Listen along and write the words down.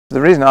The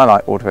reason I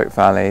like Waterworks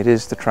Valley, it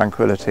is the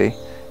tranquility.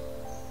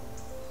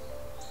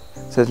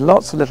 So there's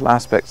lots of little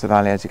aspects of the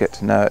valley as you get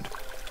to know it.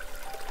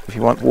 If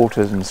you want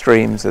waters and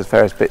streams, there's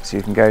various bits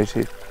you can go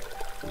to.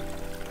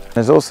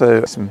 There's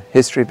also some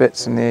history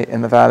bits in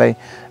the valley,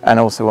 and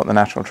also what the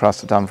National Trust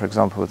have done, for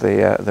example, with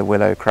the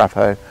willow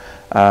crapo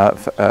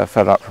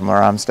further up from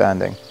where I'm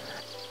standing.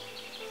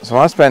 So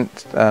I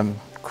spent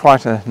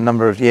quite a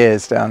number of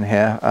years down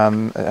here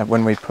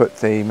when we put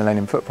the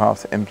Millennium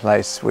Footpath in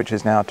place, which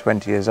is now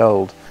 20 years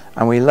old.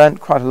 And we learnt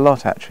quite a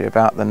lot actually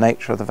about the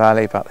nature of the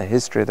valley, about the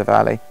history of the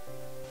valley.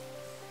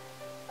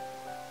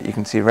 You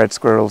can see red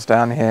squirrels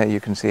down here, you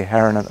can see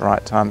heron at the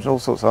right times, all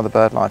sorts of other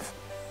bird life.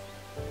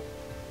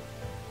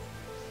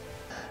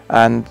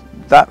 And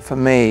that for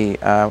me,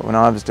 when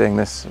I was doing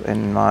this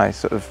in my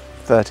sort of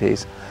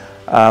 30s,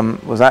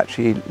 was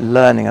actually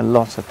learning a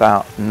lot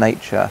about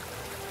nature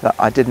that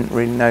I didn't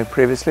really know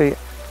previously.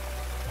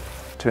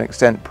 To an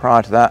extent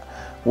prior to that,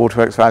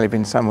 Waterworks Valley had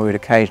been somewhere we'd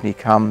occasionally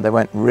come. There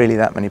weren't really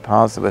that many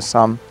paths, there were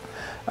some,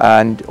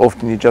 and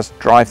often you just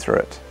drive through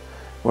it.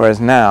 Whereas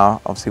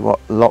now, obviously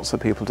what lots of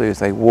people do is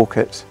they walk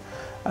it.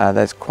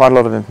 There's quite a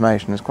lot of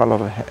information, there's quite a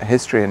lot of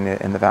history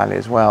in the valley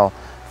as well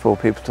for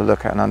people to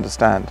look at and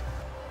understand.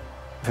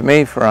 For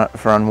me, for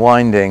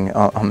unwinding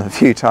on the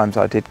few times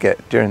I did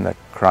get during the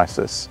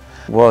crisis,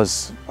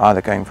 was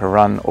either going for a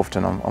run,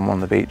 often on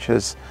one of the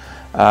beaches,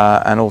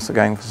 and also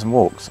going for some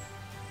walks.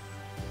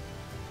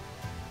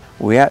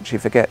 We actually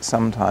forget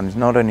sometimes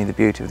not only the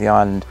beauty of the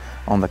island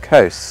on the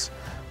coasts,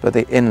 but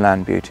the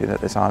inland beauty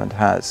that this island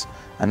has.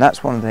 And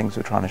that's one of the things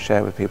we're trying to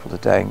share with people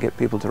today and get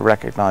people to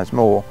recognise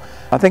more.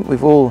 I think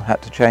we've all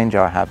had to change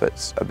our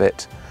habits a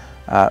bit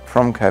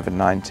from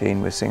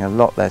COVID-19. We're seeing a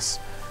lot less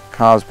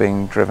cars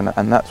being driven,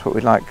 and that's what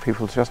we'd like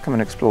people to just come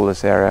and explore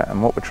this area.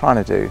 And what we're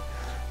trying to do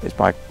is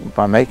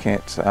by making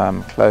it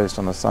closed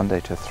on a Sunday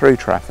to through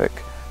traffic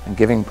and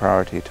giving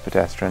priority to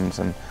pedestrians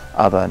and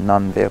other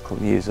non-vehicle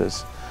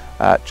users,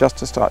 just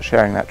to start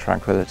sharing that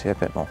tranquility a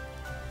bit more.